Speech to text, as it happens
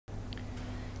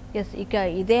Yes, ఇక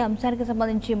ఇదే అంశానికి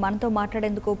సంబంధించి మనతో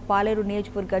మాట్లాడేందుకు పాలేరు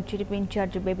నియోజకవర్గ టీడీపీ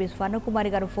ఇన్ఛార్జ్ బేబీ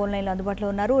స్వర్ణకుమారి గారు ఫోన్ లైన్లో అందుబాటులో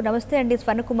ఉన్నారు. నమస్తే అండి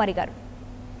స్వర్ణకుమారి గారు.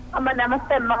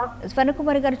 నమస్తే అమ్మా.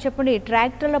 స్వర్ణకుమారి గారు చెప్పండి,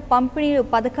 ట్రాక్టర్ల పంపిణీ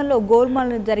పథకంలో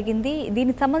గోల్మాల్ జరిగింది,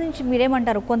 దీనికి సంబంధించి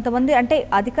మీరేమంటారు? కొంతమంది అంటే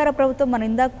అధికార ప్రభుత్వం, మన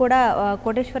ఇందాక కూడా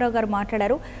కోటేశ్వరరావు గారు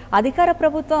మాట్లాడారు, అధికార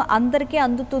ప్రభుత్వం అందరికీ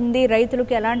అందుతుంది,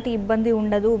 రైతులకు ఎలాంటి ఇబ్బంది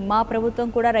ఉండదు, మా ప్రభుత్వం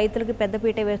కూడా రైతులకి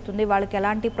పెద్దపీట వేస్తుంది, వాళ్ళకి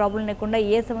ఎలాంటి ప్రాబ్లం లేకుండా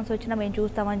ఏ సమస్య వచ్చినా మేము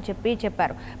చూస్తామని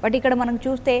చెప్పారు. బట్ ఇక్కడ మనం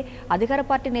చూస్తే అధికార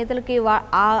పార్టీ నేతలకి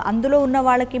అందులో ఉన్న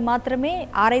వాళ్ళకి మాత్రమే,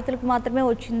 ఆ రైతులకు మాత్రమే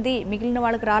వచ్చింది, మిగిలిన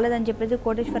వాళ్ళకి రాలేదని చెప్పేసి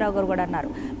కోటేశ్వరరావు గారు కూడా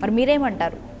అన్నారు. మరి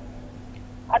మీరేమంటారు?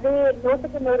 అది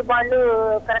 100%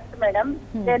 కరెక్ట్ మేడం.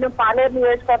 నేను పాలేరు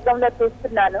నియోజకవర్గంలో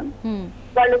చూస్తున్నాను.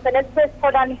 వాళ్ళు సెలెక్ట్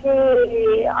చేసుకోవడానికి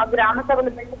ఆ గ్రామ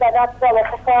సభలు పెట్టి దాదాపుగా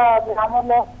ఒక్కొక్క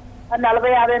గ్రామంలో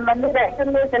 40-50 మంది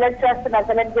రైతుల్ని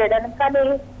సెలెక్ట్ చేయడానికి. కానీ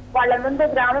వాళ్ళ ముందు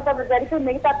గ్రామ సభ జరిపి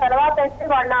మిగతా తర్వాత అయితే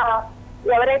వాళ్ళ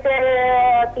ఎవరైతే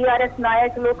టిఆర్ఎస్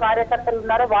నాయకులు కార్యకర్తలు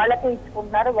ఉన్నారో వాళ్ళకి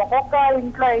ఇచ్చుకుంటున్నారు. ఒక్కొక్క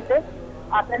ఇంట్లో అయితే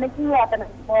అతనికి, అతని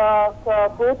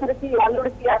కూతురికి,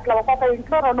 అల్లుడికి అట్లా ఒక్కొక్క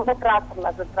ఇంట్లో 2-3 ట్రాక్టర్లు.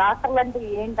 అసలు ట్రాక్టర్లు అంటే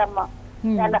ఏంటమ్మా,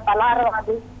 చాలా పలారం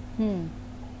అది.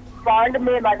 వాళ్ళు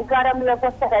మేము అధికారంలోకి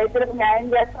వస్తే రైతులకు న్యాయం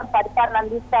చేస్తాం, పరిపాలన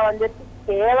అందిస్తామని చెప్పి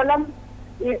కేవలం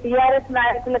ఈ టిఆర్ఎస్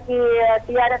నాయకులకి,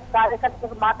 టిఆర్ఎస్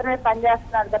కార్యకర్తలకు మాత్రమే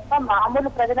పనిచేస్తున్నారు తప్ప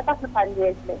మామూలు ప్రజలకు అసలు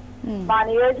పనిచేయట్లేదు. మా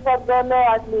నియోజకవర్గంలో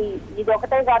అసలు ఇది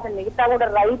ఒకటే కాదు, మిగతా కూడా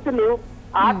రైతులు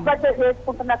ఆత్మహత్య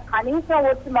చేసుకుంటున్న కనీసం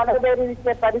వచ్చి మనోధైర్యం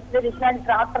ఇచ్చే పరిస్థితి ఇట్లాంటి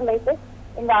ట్రాక్టర్లు అయితే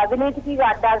ఇంకా అవినీతికి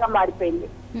అడ్డాగా మారిపోయింది.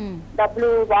 డబ్బులు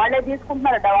వాళ్ళే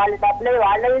తీసుకుంటున్నారు, వాళ్ళ డబ్బులే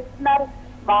వాళ్ళే ఇస్తున్నారు.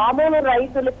 మామూలు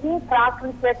రైతులకి ట్రాక్టర్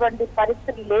ఇచ్చేటువంటి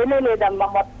పరిస్థితి లేదమ్మా.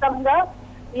 మొత్తంగా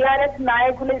టిఆర్ఎస్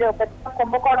నాయకులు ఇది పెద్ద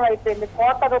కుంభకోణం అయిపోయింది,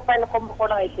 కోట్ల రూపాయల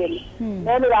కుంభకోణం అయిపోయింది.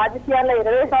 నేను రాజకీయాల్లో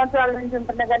 20 సంవత్సరాల నుంచి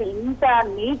ఉంటున్నా కానీ ఇంత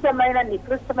నీచమైన,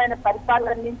 నికృష్టమైన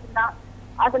పరిపాలన అందించిన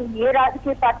అసలు ఏ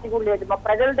రాజకీయ పార్టీ కూడా లేదు. మా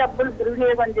ప్రజల డబ్బులు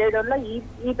దుర్వినియోగం చేయడంలో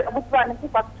ఈ ప్రభుత్వానికి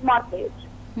ఫస్ట్ మార్క్ వేయచ్చు.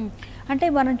 అంటే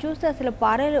మనం చూస్తే అసలు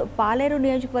పాలేరు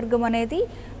నియోజకవర్గం అనేది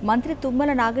మంత్రి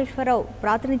తుమ్మల నాగేశ్వరరావు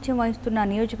ప్రాతినిధ్యం వహిస్తున్న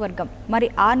నియోజకవర్గం. మరి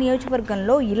ఆ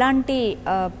నియోజకవర్గంలో ఇలాంటి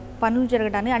పనులు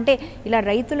జరగడాన్ని, అంటే ఇలా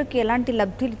రైతులకి ఎలాంటి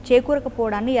లబ్ధి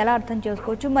చేకూరకపోవడాన్ని ఎలా అర్థం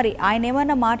చేసుకోవచ్చు? మరి ఆయన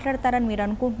ఏమైనా మాట్లాడతారని మీరు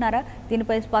అనుకుంటున్నారా?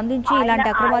 దీనిపై స్పందించి ఇలాంటి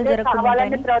అక్రమాలు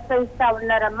జరగకుండా ప్రోత్సహిస్తా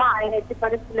ఉన్నారమ్మా. ఆయన ఎట్టి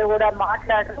పరిస్థితుల్లో కూడా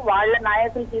మాట్లాడరు. వాళ్ళ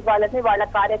నాయకులకి ఇవ్వాలని, వాళ్ళ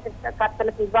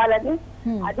కార్యకర్తలకు ఇవ్వాలని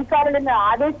అధికారులను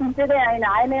ఆదేశించేదే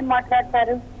ఆయన ఏం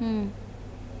మాట్లాడతారు?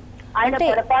 ఆయన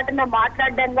పొరపాటున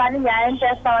మాట్లాడడం కానీ, న్యాయం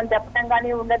చేస్తామని చెప్పడం కానీ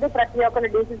ఉండదు. ప్రతి ఒక్కరు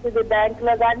డిసిసిబి బ్యాంక్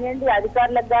లో కానివ్వండి,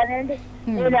 అధికారులకు కానివ్వండి,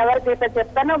 నేను ఎవరికైతే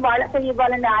చెప్తానో వాళ్ళకే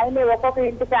ఇవ్వాలని ఆయనే ఒక్కొక్క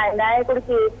ఇంటికి ఆయన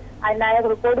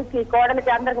నాయకుడు కొడుకు,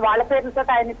 కోడలికి అందరికి వాళ్ళ పేర్లతో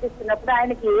ఆయన ఇప్పిస్తున్నప్పుడు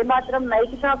ఆయనకి ఏమాత్రం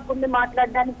నైతిక హక్కు ఉంది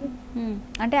మాట్లాడడానికి?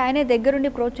 అంటే ఆయన దగ్గరుండి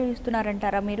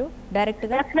ప్రోత్సహిస్తున్నారంటారా మీరు డైరెక్ట్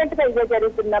గా? డెఫినెట్ గా ఇదే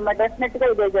జరుగుతుందమ్మా, డెఫినెట్ గా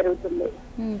ఇదే జరుగుతుంది.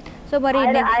 సో మరి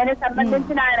ఆయన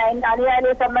సంబంధించిన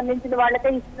అనుయాయులకు సంబంధించిన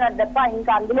వాళ్ళకే ఇస్తున్నారు తప్ప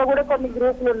ఇంకా అందులో కూడా కొన్ని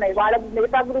గ్రూపులు ఉన్నాయి. వాళ్ళ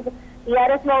మిగతా గ్రూప్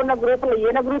టిఆర్ఎస్ లో ఉన్న గ్రూపులు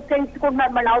ఈయన గ్రూప్ కే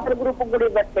ఇచ్చుకుంటున్నారు, మళ్ళీ అవతల గ్రూప్ కూడా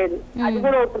ఇవ్వట్లేదు. అది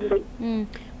కూడా అవుతుంది.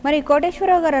 మరి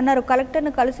కోటేశ్వరరావు గారు అన్నారు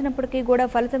కలెక్టర్ను కలిసినప్పటికీ కూడా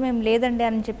ఫలితం ఏం లేదండి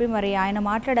అని చెప్పి మరి ఆయన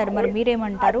మాట్లాడారు. మరి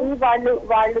మీరేమంటారు?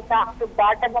 వాళ్ళు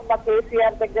బాటమ్మ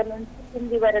కేసీఆర్ దగ్గర నుంచి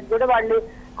కింది వరకు కూడా వాళ్ళు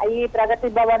ఈ ప్రగతి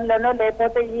భవన్ లోనో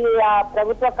లేకపోతే ఈ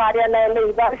ప్రభుత్వ కార్యాలయాల్లో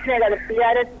ఇవ్వాల్సిన కదా,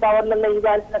 టిఆర్ఎస్ భవన్లలో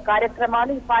ఇవ్వాల్సిన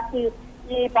కార్యక్రమాలు ఈ పార్టీ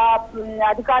ఈ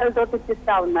అధికారులతో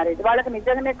ఇచ్చిస్తా ఉన్నారు. ఇది వాళ్ళకి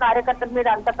నిజంగానే కార్యకర్తల మీద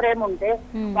అంత ప్రేమ ఉంటే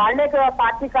వాళ్ళే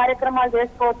పార్టీ కార్యక్రమాలు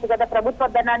చేసుకోవచ్చు కదా. ప్రభుత్వ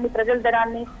ధనాన్ని, ప్రజల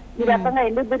ధనాన్ని ఈ రకంగా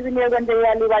ఎందుకు దుర్వినియోగం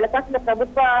చేయాలి? వాళ్ళకి అసలు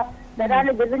ప్రభుత్వ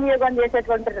ధనాన్ని దుర్వినియోగం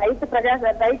చేసేటువంటి రైతు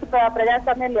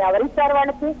ప్రజాస్వామ్యాలు ఎవరిస్తారు?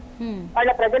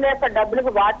 వాళ్ళ ప్రజల యొక్క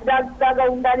డబ్బులకు వాచిదాగా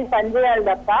ఉండాలి, పనిచేయాలి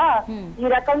తప్ప ఈ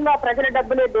రకంగా ప్రజల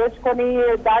డబ్బులే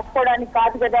దాచుకోవడానికి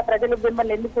కాదు కదా. ప్రజలు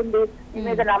మిమ్మల్ని ఎన్నుకుంది మీ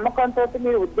మీద నమ్మకంతో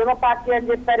మీరు ఉద్యమ పార్టీ అని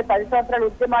చెప్పారు, 10 సంవత్సరాలు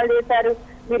ఉద్యమాలు చేశారు,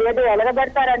 మీరు ఏదో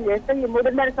ఎలగబెడతారని చేస్తే ఈ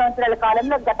 3.5 సంవత్సరాల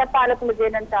కాలంలో గత పాలకులు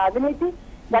చేయనంత అవినీతి,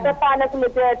 గత పాలకులు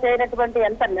చేయనటువంటి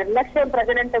ఎంత నిర్లక్ష్యం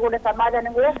ప్రజలంటే కూడా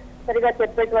సమాధానం కూడా సరిగా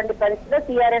చెప్పేటువంటి పరిస్థితిలో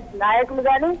టీఆర్ఎస్ నాయకులు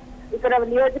కానీ, ఇక్కడ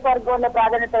నియోజకవర్గంలో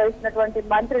ప్రాధాన్యత వహిస్తున్నటువంటి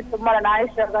మంత్రి తుమ్మల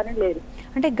నాగేశ్వరరావు గానీ లేరు.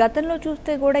 అంటే గతంలో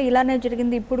చూస్తే కూడా ఇలానే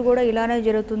జరిగింది, ఇప్పుడు కూడా ఇలానే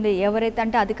జరుగుతుంది. ఎవరైతే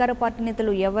అంటే అధికార పార్టీ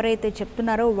నేతలు ఎవరైతే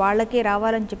చెప్తున్నారో వాళ్ళకే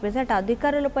రావాలని చెప్పేసి అటు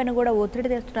అధికారుల పైన కూడా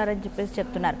ఒత్తిడి తెస్తున్నారని చెప్పేసి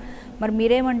చెప్తున్నారు. మరి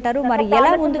మీరేమంటారు? మరి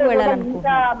ఎలా ముందుకు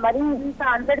వెళ్ళాలనుకుంటున్నారు? మరి ఇంత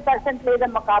 100%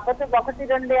 లేదమ్మా. కాకపోతే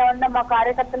 1-2 ఏమన్నా మా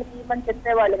కార్యకర్తలకు ఇవ్వమని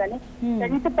చెప్పేవాళ్ళు కానీ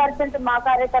 10% మా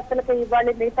కార్యకర్తలకు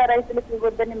ఇవ్వాలి, మిగతా రైతులకు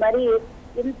ఇవ్వద్దని మరి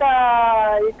ఇంత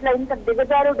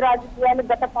దిగజారు రాజకీయాలు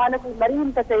గత పాలకులు మరీ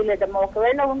ఇంత చేయలేదమ్మా.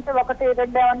 ఒకవేళ ఉంటే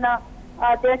 1-2 ఏమన్నా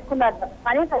చేసుకున్నారు,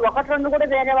 కనీసం 1-2 కూడా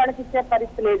వేరే వాళ్ళకి ఇచ్చే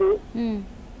పరిస్థితి లేదు.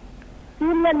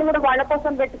 స్కూళ్ళన్నీ కూడా వాళ్ళ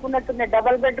కోసం పెట్టుకున్నట్టున్నాయి.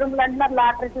 డబుల్ బెడ్రూమ్లు అంటున్నారు,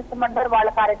 లాటరీ సిస్టమ్ అంటారు, వాళ్ళ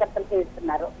కార్యకర్తలకే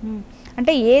ఇస్తున్నారు.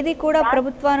 అంటే ఏది కూడా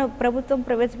ప్రభుత్వం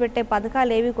ప్రవేశపెట్టే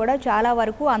పథకాలు ఏవి కూడా చాలా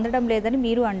వరకు అందడం లేదని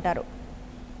మీరు అంటారు.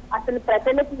 అసలు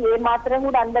ప్రజలకి ఏ మాత్రం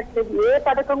కూడా అందట్లేదు, ఏ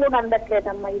పథకం కూడా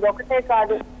అందట్లేదమ్మా. ఇది ఒకటే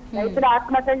కాదు, రైతులు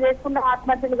ఆత్మహత్యలు చేసుకున్న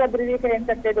ఆత్మహత్యలుగా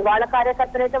ధృవీకరించట్లేదు. వాళ్ళ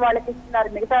కార్యకర్తలు అయితే వాళ్ళకి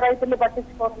ఇస్తున్నారు, మిగతా రైతులు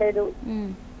పట్టించుకోవట్లేదు.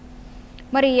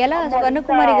 మరి ఎలా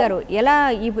స్వర్ణకుమారి గారు ఎలా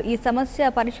ఈ సమస్య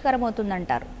పరిష్కారం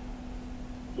అవుతుందంటారు?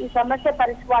 ఈ సమస్య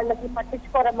వాళ్ళకి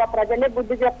పట్టించుకోరమ్మా. ప్రజలే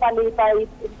బుద్ధి చెప్పాలి.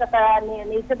 ఇంత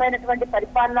నీచమైనటువంటి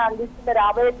పరిపాలన అందిస్తుంటే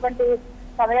రాబోయేటువంటి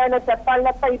సమయంలో చెప్పాలి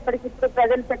తప్ప ఇప్పటికిప్పుడు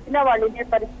ప్రజలు పెట్టినా వాళ్ళు ఇదే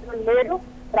పరిస్థితులు లేరు.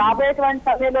 రాబోయేటువంటి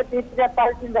సమయంలో తీర్చి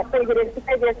చెప్పాల్సింది తప్ప ఇది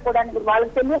రెక్టిఫై చేసుకోవడానికి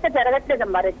వాళ్ళకి తెలియక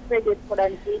జరగట్లేదమ్మా. రెక్టిఫై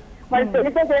చేసుకోవడానికి వాళ్ళు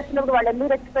తెలిసే చేస్తున్నప్పుడు వాళ్ళు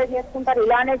ఎందుకు రెక్టిఫై చేసుకుంటారు?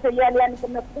 ఇలానే చెయ్యాలి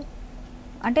అనుకున్నప్పుడు.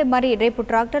 అంటే మరి రేపు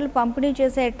ట్రాక్టర్లు పంపిణీ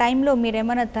చేసే టైంలో మీరు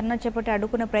ఏమైనా ధర్నా చేపట్టి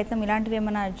అడ్డుకునే ప్రయత్నం ఇలాంటివి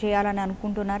ఏమైనా చేయాలని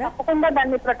అనుకుంటున్నారా? తప్పకుండా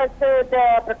దాన్ని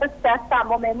ప్రొటెస్ట్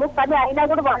చేస్తాము మేము. కానీ అయినా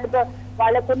కూడా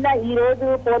వాళ్ళకున్న ఈ రోజు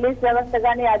పోలీస్ వ్యవస్థ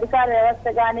గాని అధికార వ్యవస్థ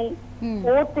గాని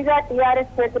పూర్తిగా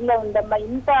టీఆర్ఎస్ చేతుల్లో ఉందమ్మా.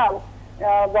 ఇంత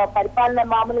పరిపాలన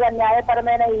మామూలుగా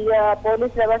న్యాయపరమైన ఈ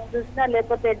పోలీస్ వ్యవస్థ చూసినా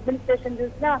లేకపోతే అడ్మినిస్ట్రేషన్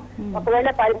చూసినా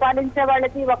ఒకవేళ పరిపాలించే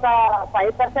వాళ్ళకి ఒక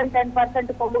 5%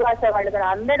 10% కొమ్ము కాసే వాళ్ళు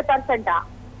కదా, 100%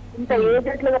 ఇంత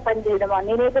ఏజెంట్లుగా పనిచేయడమా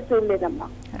నేనైతే చూడలేదమ్మా.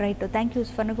 రైట్, థ్యాంక్ యూ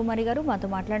స్వర్ణకుమారి గారు మాతో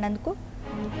మాట్లాడినందుకు.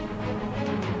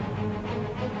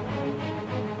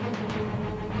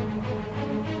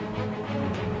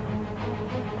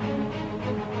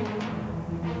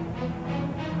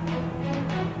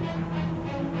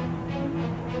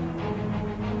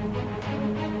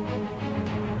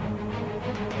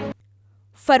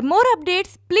 For more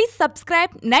updates, please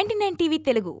subscribe 99 TV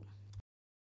Telugu.